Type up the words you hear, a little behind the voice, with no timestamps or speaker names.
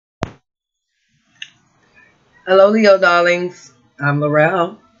Hello, Leo darlings. I'm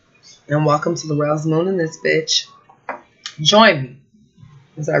Laurel, and welcome to Laurel's Moon in this bitch. Join me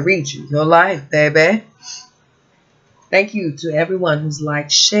as I read you your life, baby. Thank you to everyone who's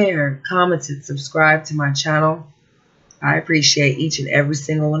liked, shared, commented, subscribed to my channel. I appreciate each and every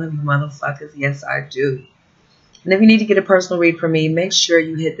single one of you motherfuckers. Yes, I do. And if you need to get a personal read from me, make sure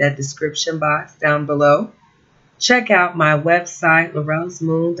you hit that description box down below. Check out my website,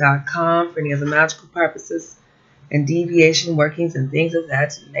 laurellsmoon.com, for any other magical purposes and deviation workings and things of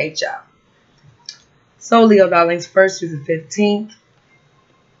that nature. So, Leo darlings, 1st through the 15th.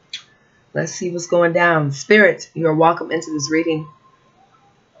 Let's see what's going down. Spirit, you are welcome into this reading.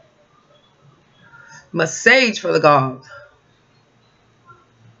 Massage for the gods.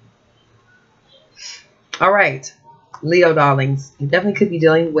 All right, Leo darlings, you definitely could be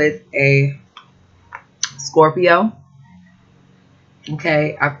dealing with a Scorpio.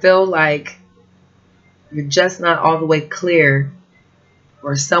 Okay, I feel like you're just not all the way clear,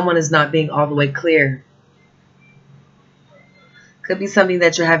 or someone is not being all the way clear. Could be something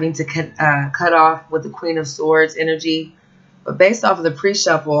that you're having to cut off with the Queen of Swords energy. But based off of the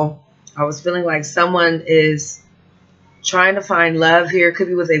pre-shuffle, I was feeling like someone is trying to find love here. Could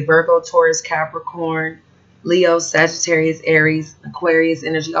be with a Virgo, Taurus, Capricorn, Leo, Sagittarius, Aries, Aquarius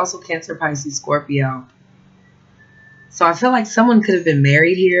energy. Also Cancer, Pisces, Scorpio. So I feel like someone could have been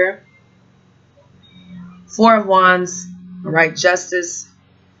married here. 4 of Wands. All right, Justice.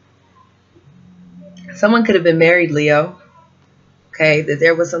 Someone could have been married, Leo. Okay, that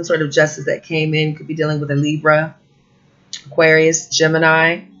there was some sort of justice that came in. Could be dealing with a Libra, Aquarius,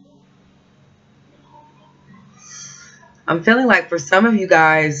 Gemini. I'm feeling like for some of you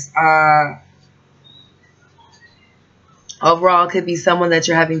guys, overall, it could be someone that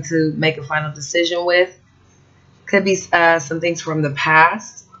you're having to make a final decision with. Could be some things from the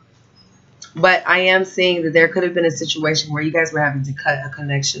past. But I am seeing that there could have been a situation where you guys were having to cut a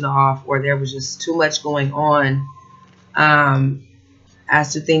connection off, or there was just too much going on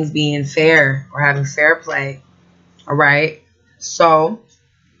as to things being fair or having fair play. All right. So,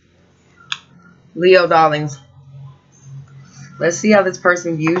 Leo darlings, let's see how this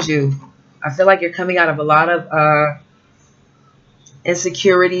person views you. I feel like you're coming out of a lot of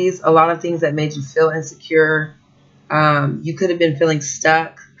insecurities, a lot of things that made you feel insecure. You could have been feeling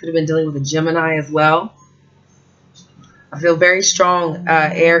stuck. Could have been dealing with a Gemini as well. I feel very strong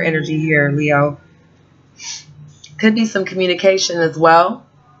air energy here, Leo. Could be some communication as well.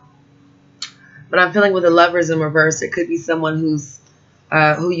 But I'm feeling with the Lovers in reverse, it could be someone who's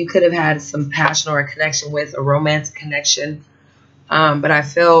who you could have had some passion or a connection with, a romantic connection. But I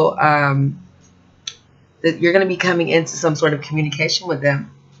feel that you're going to be coming into some sort of communication with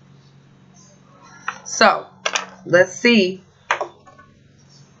them. So, let's see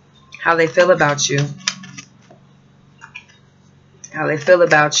how they feel about you. How they feel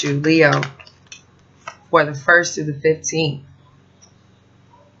about you, Leo, for the 1st through the 15th.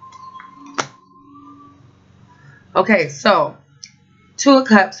 Okay, so 2 of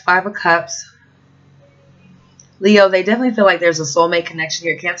Cups, 5 of Cups. Leo, they definitely feel like there's a soulmate connection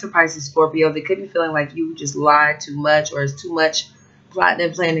here. Cancer, Pisces, Scorpio. They could be feeling like you just lied too much, or there's too much plotting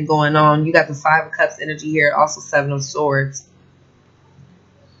and planning going on. You got the 5 of Cups energy here, also 7 of Swords.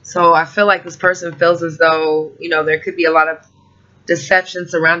 So I feel like this person feels as though, you know, there could be a lot of deception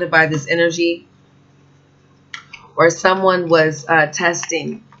surrounded by this energy. Or someone was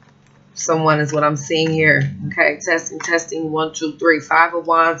testing someone is what I'm seeing here. Okay, testing, 1, 2, 3, 5 of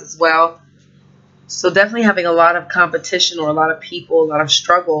Wands as well. So definitely having a lot of competition, or a lot of people, a lot of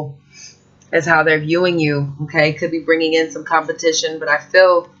struggle is how they're viewing you. Okay, could be bringing in some competition, but I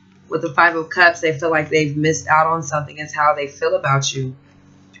feel with the 5 of Cups, they feel like they've missed out on something is how they feel about you.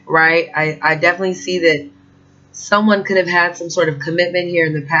 Right? I definitely see that someone could have had some sort of commitment here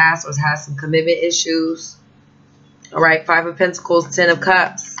in the past, or has had some commitment issues. All right, 5 of Pentacles, 10 of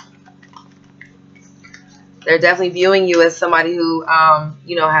Cups. They're definitely viewing you as somebody who,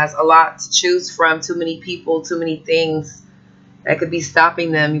 you know, has a lot to choose from, too many people, too many things that could be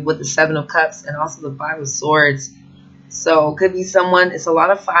stopping them with the 7 of Cups and also the 5 of Swords. So, could be someone, it's a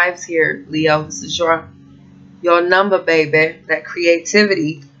lot of 5s here, Leo. This is your number, baby, that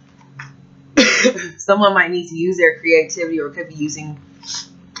creativity. Someone might need to use their creativity, or could be using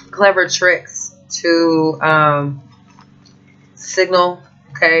clever tricks to signal,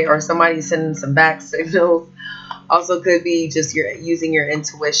 okay, or somebody sending some back signals. Also could be just using your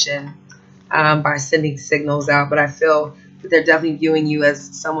intuition by sending signals out. But I feel that they're definitely viewing you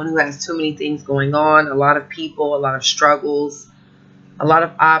as someone who has too many things going on, a lot of people, a lot of struggles, a lot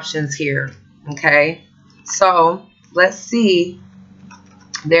of options here, okay? So let's see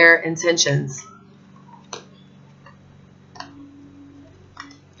their intentions.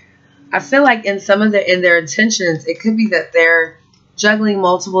 I feel like in their intentions, it could be that they're juggling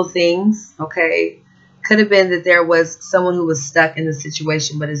multiple things. Okay. Could have been that there was someone who was stuck in the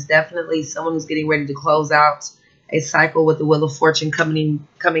situation, but it's definitely someone who's getting ready to close out a cycle with the Wheel of Fortune coming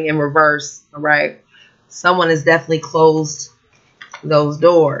in reverse. All right. Someone has definitely closed those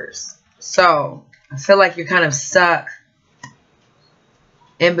doors. So I feel like you're kind of stuck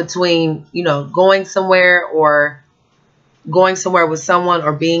in between, you know, going somewhere with someone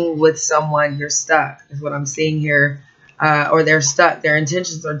or being with someone. You're stuck is what I'm seeing here. Or they're stuck. Their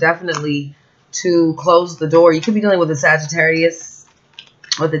intentions are definitely to close the door. You could be dealing with a Sagittarius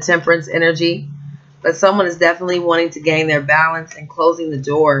with the Temperance energy, but someone is definitely wanting to gain their balance and closing the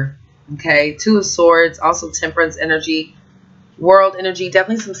door. Okay, Two of Swords, also Temperance energy, World energy,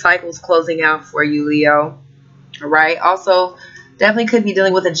 definitely some cycles closing out for you, Leo. All right, also definitely could be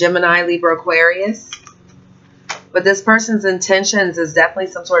dealing with a Gemini, Libra, Aquarius, but this person's intentions is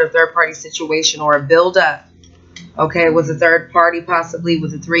definitely some sort of third-party situation or a build-up. Okay, with a third party, possibly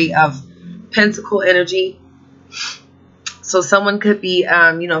with the Three of Pentacle energy. So someone could be,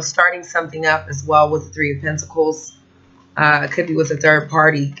 you know, starting something up as well with the Three of Pentacles. It could be with a third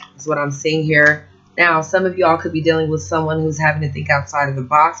party is what I'm seeing here. Now, some of y'all could be dealing with someone who's having to think outside of the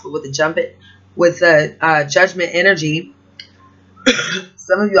box, but with the Judgment energy,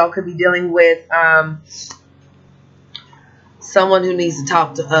 some of y'all could be dealing with someone who needs to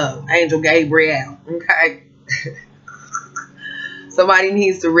talk to Angel Gabriel. Okay. Somebody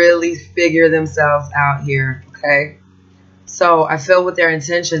needs to really figure themselves out here, okay? So I feel with their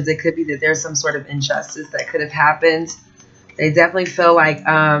intentions, it could be that there's some sort of injustice that could have happened. They definitely feel like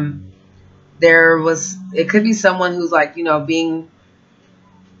it could be someone who's like, you know, being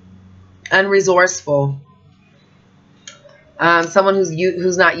unresourceful. Someone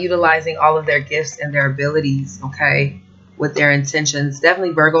who's not utilizing all of their gifts and their abilities, okay, with their intentions.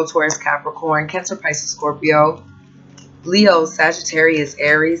 Definitely Virgo, Taurus, Capricorn, Cancer, Pisces, Scorpio, Leo, Sagittarius,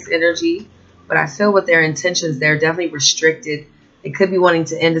 Aries energy. But I feel with their intentions, they're definitely restricted. They could be wanting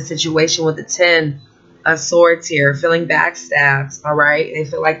to end a situation with the 10 of Swords here, feeling backstabbed, all right? They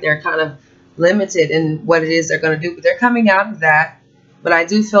feel like they're kind of limited in what it is they're going to do, but they're coming out of that. But I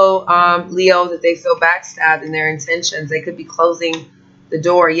do feel, Leo, that they feel backstabbed in their intentions. They could be closing the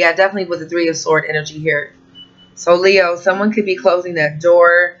door. Yeah, definitely with the Three of Swords energy here. So, Leo, someone could be closing that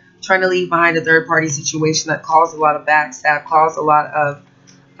door, trying to leave behind a third-party situation that caused a lot of backstab, caused a lot of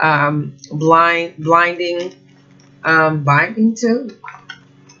binding too.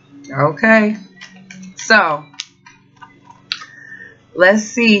 Okay. So, let's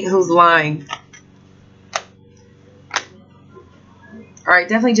see who's lying. All right,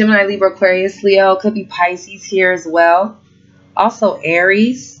 definitely Gemini, Libra, Aquarius, Leo. Could be Pisces here as well. Also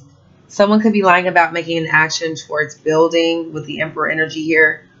Aries. Someone could be lying about making an action towards building with the Emperor energy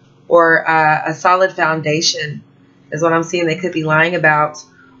here. Or a solid foundation is what I'm seeing they could be lying about.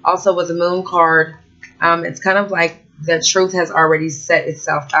 Also with the Moon card, it's kind of like the truth has already set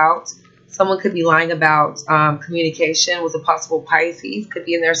itself out. Someone could be lying about communication with a possible Pisces. Could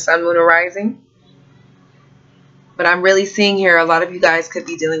be in their Sun, Moon, or Rising. But I'm really seeing here a lot of you guys could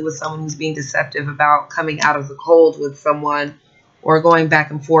be dealing with someone who's being deceptive about coming out of the cold with someone or going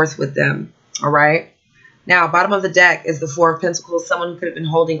back and forth with them. All right. Now, bottom of the deck is the Four of Pentacles. Someone who could have been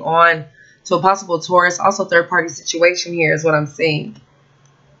holding on to a possible Taurus. Also third-party situation here is what I'm seeing.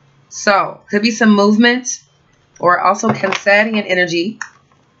 So, could be some movement or also Cancerian energy,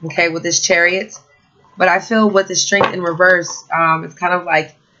 okay, with this Chariot. But I feel with the Strength in reverse, it's kind of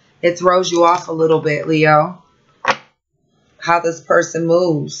like it throws you off a little bit, Leo, how this person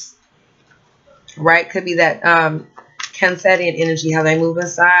moves, right? Could be that Cancerian energy, how they moving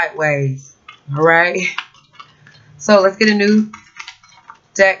sideways, all right? So let's get a new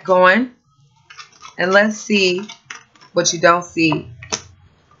deck going, and let's see what you don't see.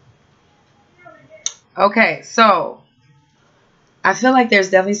 Okay, so I feel like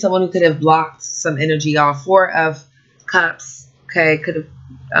there's definitely someone who could have blocked some energy off. Four of Cups, okay, could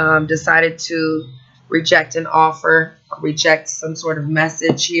have decided to reject an offer, reject some sort of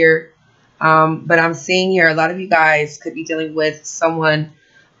message here. But I'm seeing here a lot of you guys could be dealing with someone.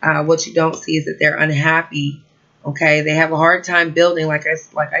 What you don't see is that they're unhappy. Okay, they have a hard time building. Like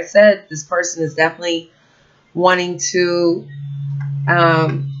I said, this person is definitely wanting to.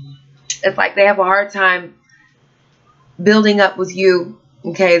 It's like they have a hard time building up with you.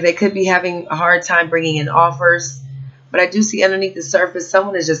 Okay, they could be having a hard time bringing in offers. But I do see underneath the surface,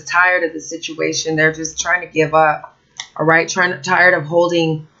 someone is just tired of the situation. They're just trying to give up. All right, tired of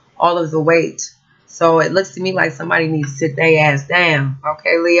holding all of the weight. So it looks to me like somebody needs to sit their ass down.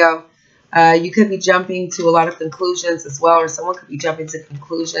 Okay, Leo. You could be jumping to a lot of conclusions as well, or someone could be jumping to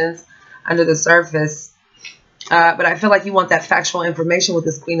conclusions under the surface. But I feel like you want that factual information with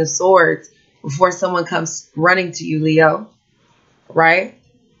this Queen of Swords before someone comes running to you, Leo. Right?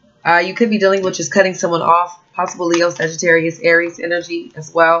 You could be dealing with just cutting someone off. Possible Leo, Sagittarius, Aries energy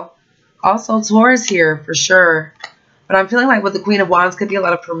as well. Also Taurus here for sure. But I'm feeling like with the Queen of Wands could be a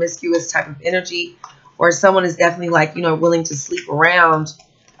lot of promiscuous type of energy. Or someone is definitely like, you know, willing to sleep around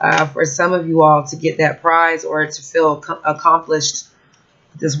for some of you all to get that prize or to feel accomplished.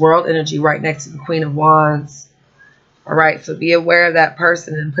 This world energy right next to the Queen of Wands. All right, so be aware of that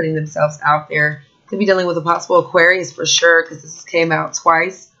person and putting themselves out there. Could be dealing with a possible Aquarius for sure because this came out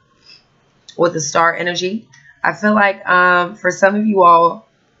twice with the star energy. I feel like for some of you all,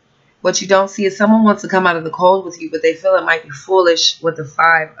 what you don't see is someone wants to come out of the cold with you, but they feel it might be foolish with the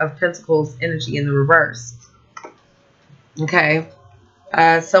 5 of Pentacles energy in the reverse. Okay.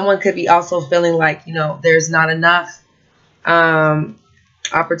 Someone could be also feeling like, you know, there's not enough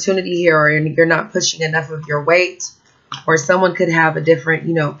opportunity here, or you're not pushing enough of your weight, or someone could have a different,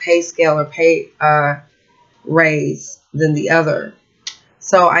 you know, pay scale or pay raise than the other.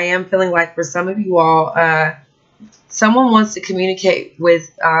 So I am feeling like for some of you all, someone wants to communicate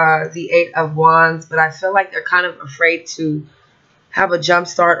with the 8 of Wands, but I feel like they're kind of afraid to have a jump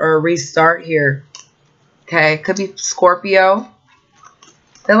start or a restart here. Okay, could be Scorpio.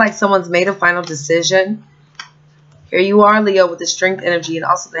 I feel like someone's made a final decision. Here you are, Leo, with the Strength energy and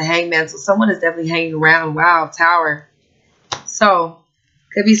also the Hangman. So someone is definitely hanging around. Wow, Tower. So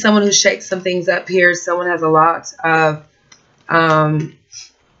could be someone who shakes some things up here. Someone has a lot of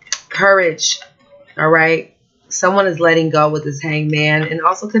courage. All right. Someone is letting go with this Hangman. And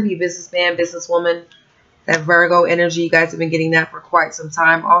also could be businessman, businesswoman. That Virgo energy. You guys have been getting that for quite some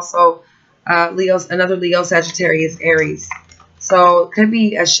time. Also, another Leo, Sagittarius, Aries. So it could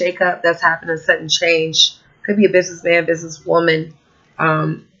be a shakeup that's happened, a sudden change. Could be a businessman, businesswoman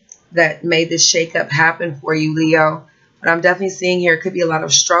that made this shakeup happen for you, Leo. But I'm definitely seeing here it could be a lot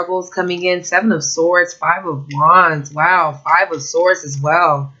of struggles coming in. 7 of Swords, 5 of Wands. Wow, 5 of Swords as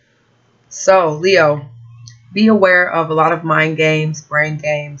well. So, Leo, be aware of a lot of mind games, brain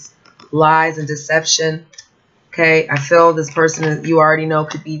games, lies, and deception. Okay, I feel this person you already know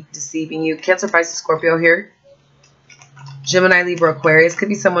could be deceiving you. Cancer, Pisces, Scorpio here. Gemini, Libra, Aquarius. Could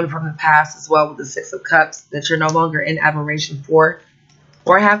be someone from the past as well with the 6 of Cups that you're no longer in admiration for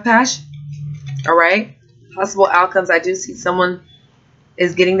or have passion. All right. Possible outcomes. I do see someone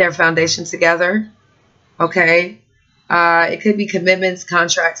is getting their foundation together. Okay. It could be commitments,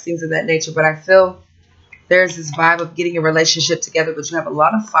 contracts, things of that nature. But I feel there's this vibe of getting a relationship together. But you have a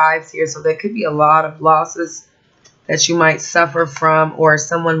lot of 5s here. So there could be a lot of losses that you might suffer from, or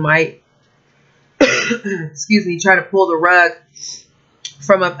someone might excuse me, try to pull the rug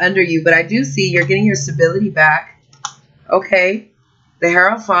from up under you. But I do see you're getting your stability back. Okay. The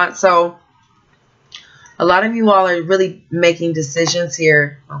Hierophant. So a lot of you all are really making decisions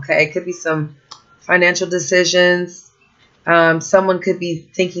here. Okay. It could be some financial decisions. Someone could be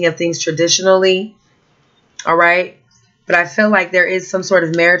thinking of things traditionally. All right. But I feel like there is some sort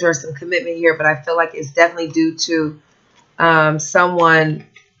of marriage or some commitment here. But I feel like it's definitely due to someone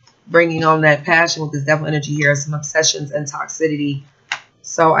bringing on that passion with this devil energy here, some obsessions and toxicity.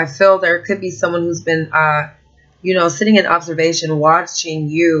 So I feel there could be someone who's been, you know, sitting in observation, watching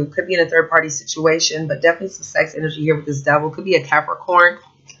you. Could be in a third-party situation, but definitely some sex energy here with this devil. Could be a Capricorn.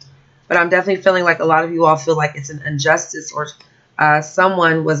 But I'm definitely feeling like a lot of you all feel like it's an injustice, or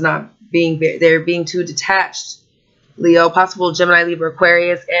someone was not being, they're being too detached. Leo, possible Gemini, Libra,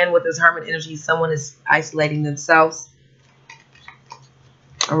 Aquarius, and with this Hermit energy, someone is isolating themselves.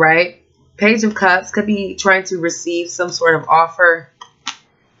 All right. Page of Cups could be trying to receive some sort of offer.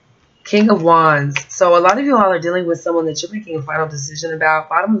 King of Wands. So a lot of you all are dealing with someone that you're making a final decision about.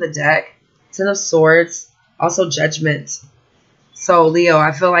 Bottom of the deck. 10 of Swords. Also Judgment. So Leo,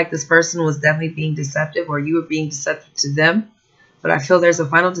 I feel like this person was definitely being deceptive, or you were being deceptive to them. But I feel there's a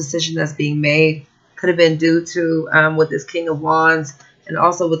final decision that's being made. Could have been due to with this King of Wands and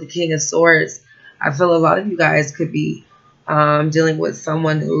also with the King of Swords. I feel a lot of you guys could be dealing with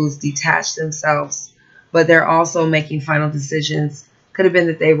someone who's detached themselves, but they're also making final decisions. Could have been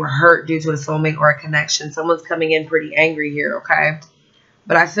that they were hurt due to a soulmate or a connection. Someone's coming in pretty angry here, okay?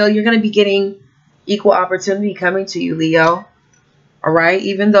 But I feel you're going to be getting equal opportunity coming to you, Leo. All right?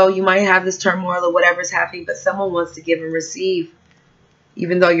 Even though you might have this turmoil or whatever's happening, but someone wants to give and receive,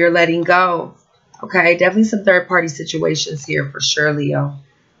 even though you're letting go. Okay? Definitely some third-party situations here for sure, Leo.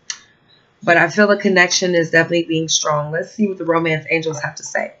 But I feel the connection is definitely being strong. Let's see what the romance angels have to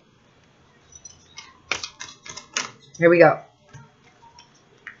say. Here we go.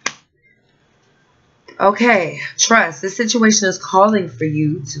 Okay, trust. This situation is calling for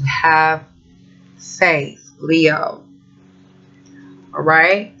you to have faith, Leo. All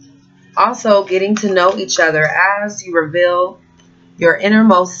right. Also, getting to know each other as you reveal your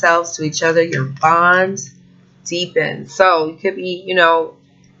innermost selves to each other, your bonds deepen. So you could be, you know,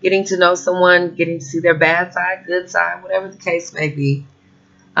 getting to know someone, getting to see their bad side, good side, whatever the case may be.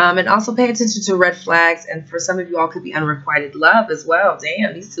 And also pay attention to red flags. And for some of you all, could be unrequited love as well.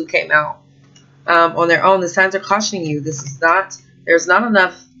 Damn, these two came out on their own. The signs are cautioning you. There's not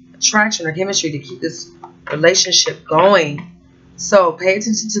enough attraction or chemistry to keep this relationship going. So pay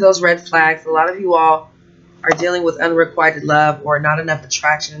attention to those red flags. A lot of you all are dealing with unrequited love or not enough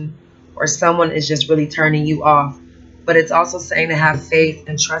attraction, or someone is just really turning you off. But it's also saying to have faith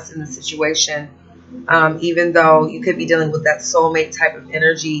and trust in the situation, even though you could be dealing with that soulmate type of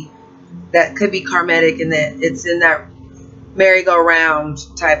energy that could be karmatic, and that it's in that merry-go-round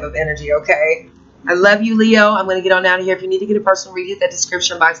type of energy, okay? I love you, Leo. I'm going to get on out of here. If you need to get a personal read, hit that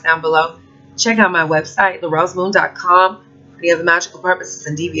description box down below. Check out my website, laurellebanks.com, for any other magical purposes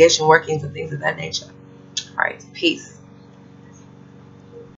and deviation workings and things of that nature. All right, peace.